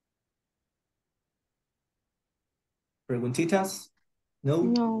 Preguntitas? No?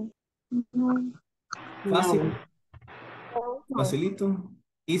 No. No. Fácil. No. Facilito.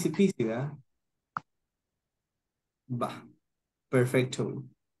 Easy peasy, ¿verdad? Bah. Perfecto.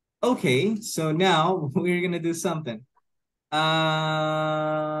 Okay, so now we're gonna do something.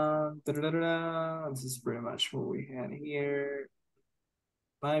 This is pretty much what we had here.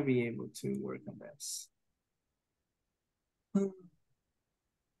 Might be able to work on this.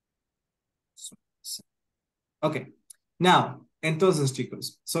 Okay, now, entonces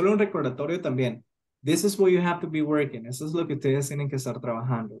chicos, solo un recordatorio también. This is what you have to be working. Eso es lo que ustedes tienen que estar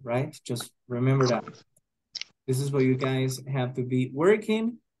trabajando, right? Just remember that. This is what you guys have to be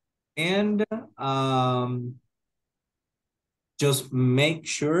working. And just make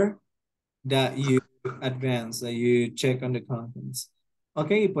sure that you advance, that you check on the contents.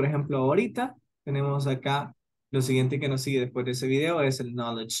 Ok, y por ejemplo, ahorita tenemos acá lo siguiente que nos sigue después de ese video es el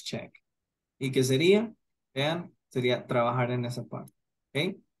knowledge check. ¿Y qué sería? Vean, sería trabajar en esa parte.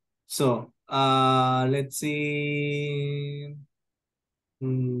 Ok, so, let's see.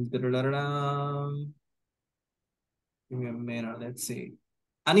 Give me a minute, let's see.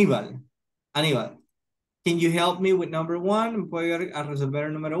 Aníbal, can you help me with number one? ¿Me puede ayudar a resolver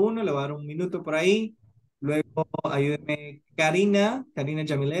el número uno? Le voy a dar un minuto por ahí. Luego, ayúdeme Karina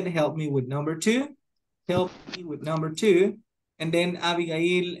Jamilet, help me with number two. Help me with number two. And then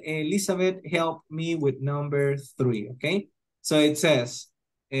Abigail Elizabeth, help me with number three, okay? So it says,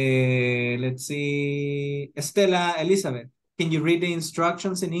 let's see, Estela Elizabeth, can you read the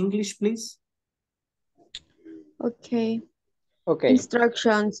instructions in English, please? Okay. Okay.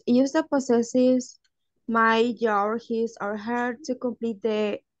 Instructions. Use the possessives my, your, his, or her to complete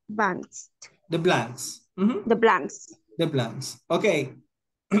the blanks. The blanks. The blanks. The blanks. Okay.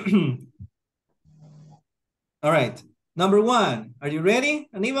 All right. Number one. Are you ready,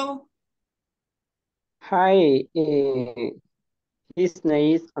 Aníbal? Hi, his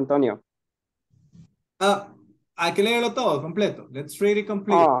name is Antonio. Hay que leerlo todo, completo. Let's read it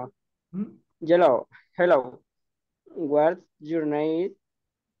complete. Hello. What's your name?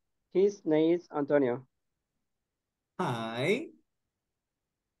 His name is Antonio. Hi.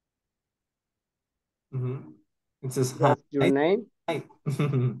 It says What's hi. your name? Hi.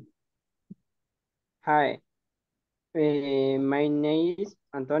 Hi. My name is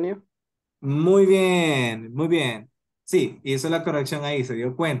Antonio. Muy bien, muy bien. Sí, hizo la corrección ahí, se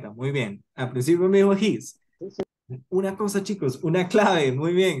dio cuenta. Muy bien. Al principio me dijo his. Una cosa, chicos, una clave.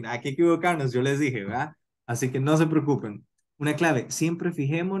 Muy bien, hay que equivocarnos, yo les dije, ¿verdad? Así que no se preocupen. Una clave, siempre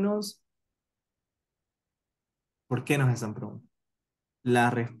fijémonos por qué nos están preguntando. La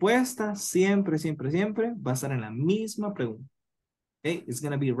respuesta siempre va a estar en la misma pregunta. Okay? It's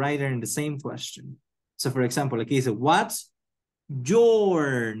going to be right there in the same question. So, for example, aquí dice, what's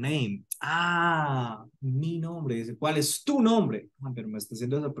your name? Mi nombre. Dice, ¿cuál es tu nombre? Pero me está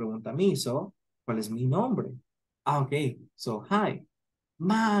haciendo esa pregunta a mí, so, ¿cuál es mi nombre? Ok. So, hi.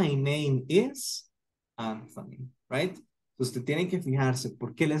 My name is Anthony, right? Usted tiene que fijarse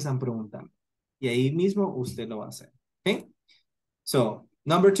por qué le están preguntando. Y ahí mismo usted lo va a hacer. Ok. So,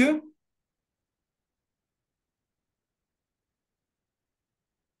 number two.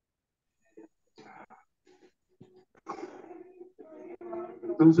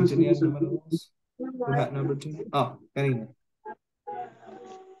 Engineer número dos. Who had number two? Oh, Karina.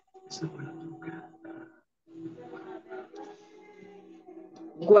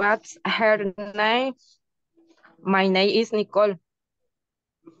 What's her name? My name is Nicole.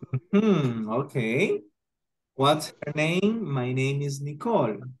 Okay. What's her name? My name is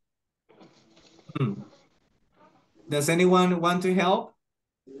Nicole. Does anyone want to help?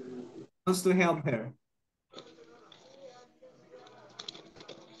 Wants to help her?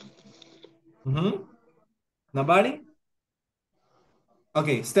 Nobody?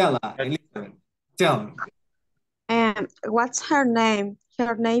 Okay, Stella, Elizabeth, tell me. What's her name?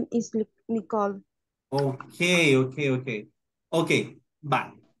 Her name is Nicole. Okay. Okay,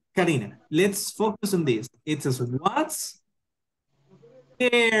 bye. Karina, let's focus on this. It says, what's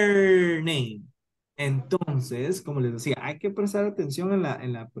her name? Entonces, como les decía, hay que prestar atención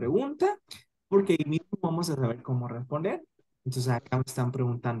en la pregunta porque ahí mismo vamos a saber cómo responder. Entonces, acá me están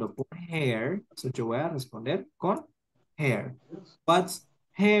preguntando por her. Entonces, yo voy a responder con her. What's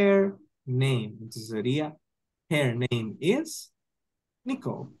her name? Entonces, sería, her name is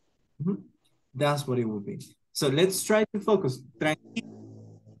Nicole. That's what it would be. So, let's try to focus.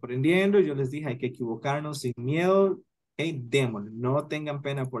 Tranquilo, aprendiendo. Yo les dije, hay que equivocarnos sin miedo. Hey, démosle. No tengan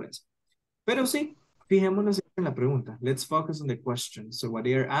pena por eso. Pero sí, fijémonos en la pregunta. Let's focus on the question. So what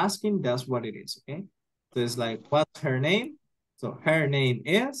they're asking, that's what it is, okay? So it's like, what's her name? So her name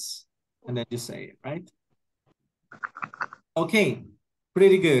is, and then you say it, right? Okay,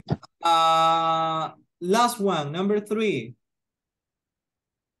 pretty good. Last one, number 3.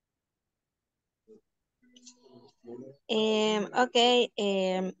 Dice,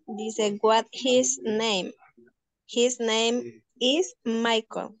 what his name? His name is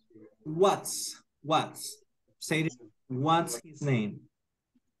Michael. What's? Say it. What's his name?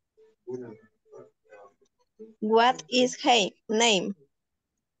 What is his name?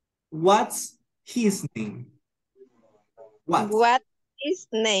 What's his name? What is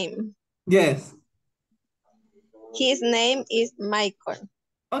name? Yes. His name is Michael.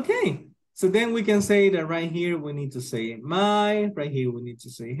 Okay. So then we can say that right here we need to say my, right here we need to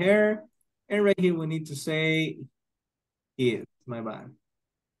say her, and right here we need to say his, my bad.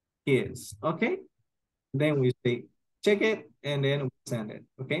 His, okay? Then we say check it, and then we send it,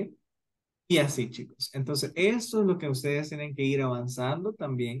 okay? Y así, chicos. Entonces, esto es lo que ustedes tienen que ir avanzando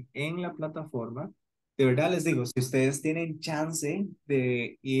también en la plataforma. De verdad les digo, si ustedes tienen chance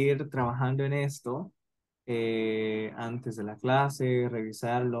de ir trabajando en esto antes de la clase,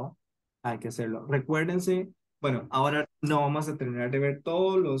 revisarlo, hay que hacerlo. Recuérdense, bueno, ahora no vamos a terminar de ver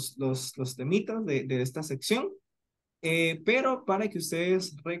todos los temitas de esta sección, pero para que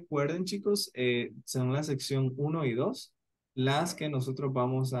ustedes recuerden, chicos, son la sección 1 y 2 las que nosotros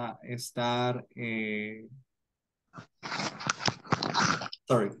vamos a estar,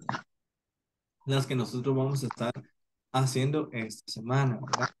 las que nosotros vamos a estar haciendo esta semana,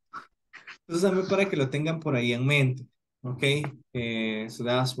 ¿verdad? Entonces también para que lo tengan por ahí en mente, ¿ok? So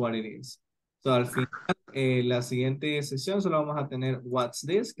that's what it is. So al final, la siguiente sesión solo vamos a tener What's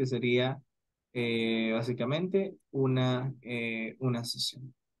This, que sería básicamente una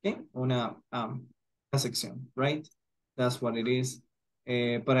sesión, ¿ok? Una sección, right? That's what it is.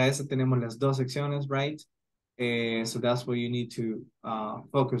 Para eso tenemos las dos secciones, right? So that's what you need to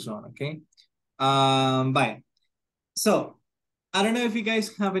focus on, okay? Bye. So, I don't know if you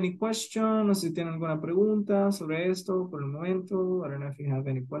guys have any question, no sé si tienen alguna pregunta sobre esto por el momento. I don't know if you have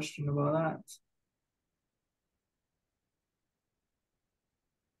any question about that.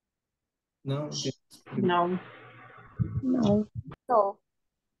 No? Okay. No. No. No.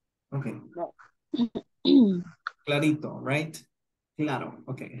 Okay. Clarito, right? Claro,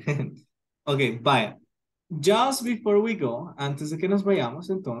 okay. Okay, vaya. Just before we go, antes de que nos vayamos,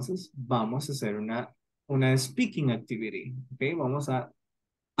 entonces, vamos a hacer una speaking activity, okay? Vamos a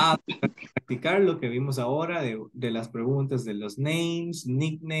practicar lo que vimos ahora de las preguntas de los names,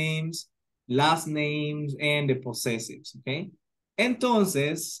 nicknames, last names, and the possessives, okay?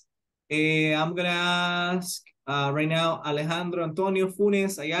 Entonces, I'm gonna ask right now, Alejandro Antonio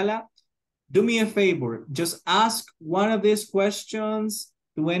Funes Ayala, do me a favor, just ask one of these questions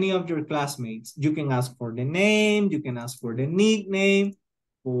to any of your classmates. You can ask for the name, you can ask for the nickname,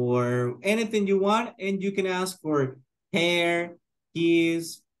 or anything you want, and you can ask for her,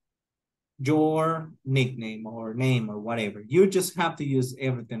 his, your nickname or name or whatever. You just have to use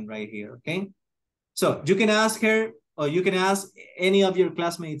everything right here, okay? So you can ask her or you can ask any of your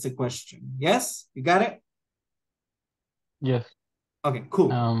classmates a question. Yes? You got it? Yes. Okay,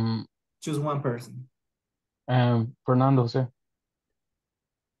 cool. Choose one person. Fernando, Jose.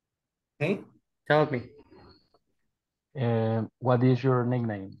 Okay. Tell me. What is your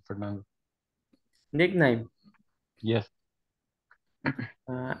nickname, Fernando? Nickname? Yes.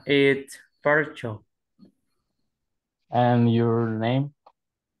 It's virtual. And your name?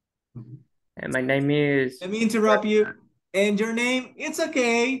 And my name is... Let me interrupt you. And your name, it's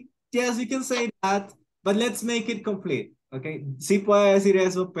okay. Yes, you can say that, but let's make it complete. Okay, sí puede decir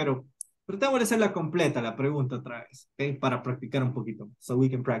eso, pero tratamos de hacerla completa la pregunta otra vez, okay, para practicar un poquito, so we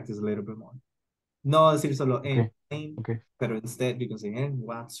can practice a little bit more. No decir solo Okay. name, Okay. pero instead you can say, and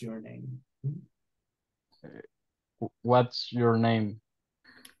what's your name? What's your name?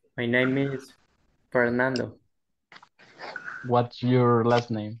 My name is Fernando. What's your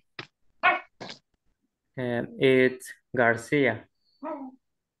last name? And it's Garcia.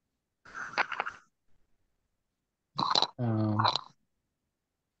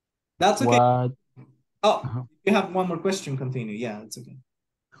 That's okay. What? Oh, you have one more question, continue. Yeah, it's okay.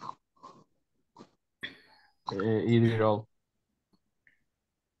 Either all.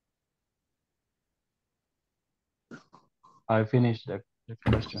 I finished the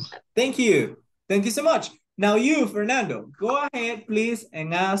question. Thank you. Thank you so much. Now you, Fernando, go ahead, please,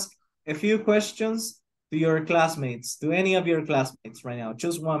 and ask a few questions to your classmates, to any of your classmates right now.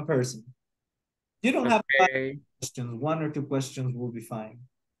 Just one person. You don't have Okay. questions. One or two questions will be fine.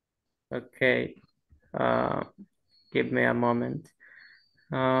 Okay. Give me a moment.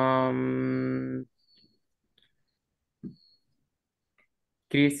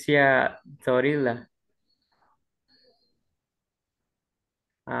 Crisia Dorila.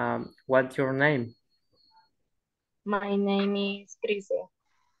 What's your name? My name is Crisia.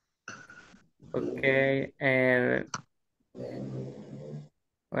 Okay, and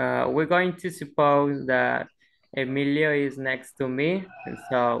we're going to suppose that Emilio is next to me.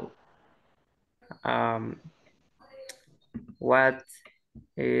 So, what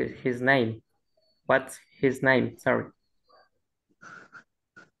is his name? What's his name? Sorry.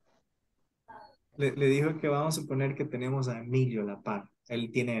 Le dijo que vamos a suponer que tenemos a Emilio a la par.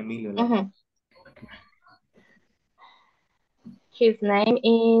 Él tiene a Emilio a la par. His name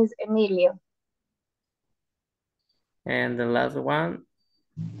is Emilio. And the last one,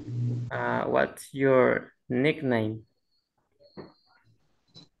 what's your nickname?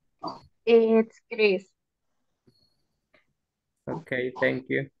 It's Chris. Okay, thank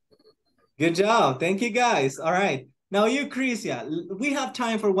you. Good job. Thank you, guys. All right. Now you, Crisia, we have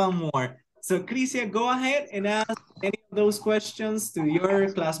time for one more. So, Crisia, go ahead and ask any of those questions to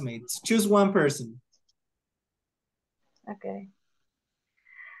your classmates. Choose one person. Okay.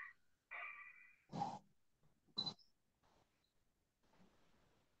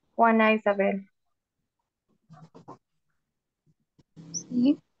 Juana Isabel.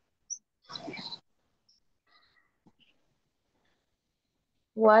 Sí.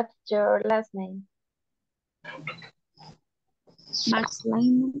 What's your last name? Max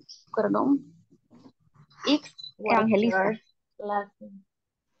Line, perdón. X What's Evangelista. your last name?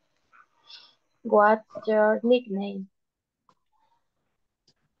 What's your nickname?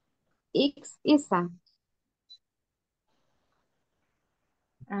 X Isa.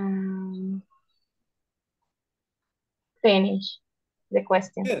 Finish the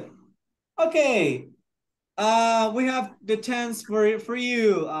question. Good. Okay. We have the chance for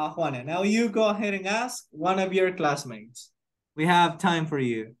you, Juana. Now you go ahead and ask one of your classmates. We have time for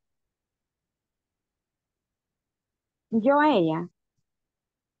you. Yo a ella.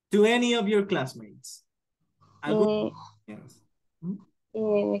 To any of your classmates. Yes.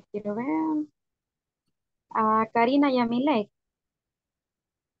 Quiero ver. A Karina y a Milek.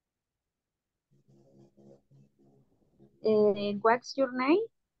 What's your name?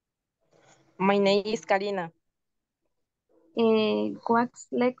 My name is Karina. What's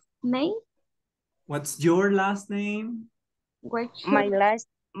last name? What's your last name? What's My your...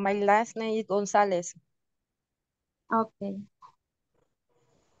 last name is González. Okay.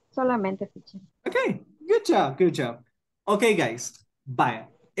 Solamente, teacher. Okay, good job, good job. Okay, guys, vaya.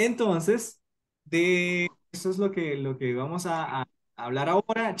 Entonces, eso es lo que vamos a hablar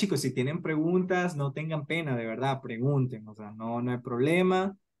ahora. Chicos, si tienen preguntas, no tengan pena, de verdad, pregunten, o sea, no hay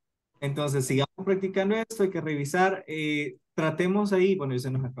problema. Entonces, sigamos practicando esto, hay que revisar. Tratemos ahí, bueno, ya se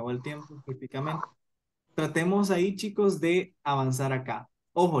nos acabó el tiempo prácticamente. Tratemos ahí, chicos, de avanzar acá.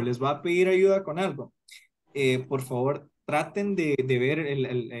 Ojo, les voy a pedir ayuda con algo. Por favor, traten de ver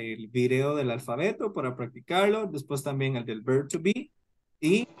el video del alfabeto para practicarlo. Después también el del verb to be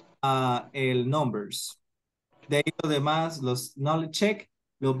y el numbers. De ahí lo demás, los knowledge check,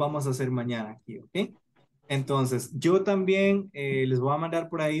 los vamos a hacer mañana aquí, ¿ok? Entonces, yo también les voy a mandar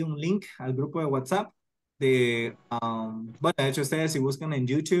por ahí un link al grupo de WhatsApp bueno, de hecho, ustedes si buscan en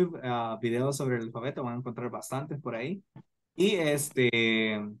YouTube videos sobre el alfabeto van a encontrar bastantes por ahí. Y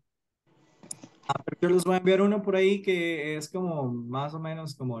Yo les voy a enviar uno por ahí que es como más o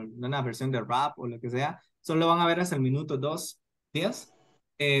menos como una versión de rap o lo que sea. Solo van a ver hasta el minuto 2, 10.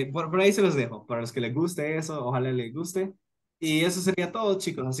 Por ahí se los dejo. Para los que les guste eso, ojalá les guste. Y eso sería todo,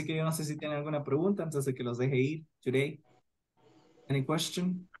 chicos. Así que yo no sé si tienen alguna pregunta antes de que los deje ir today. Any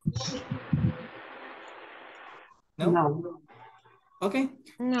question? No? No. Okay.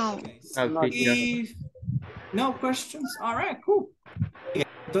 No. Y no questions. All right, cool. Bien,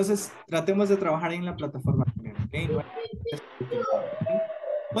 entonces, tratemos de trabajar en la plataforma también, ¿ok? No hay- ¿ok?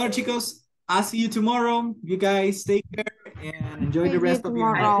 Bueno, chicos, I'll see you tomorrow. You guys take care and enjoy the rest of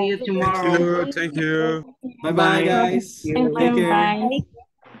your I night. see you tomorrow. Thank you. Bye-bye, guys. Thank Take you. care.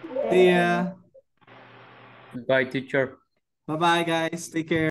 Bye. See ya. Bye, teacher. Bye-bye, guys. Take care.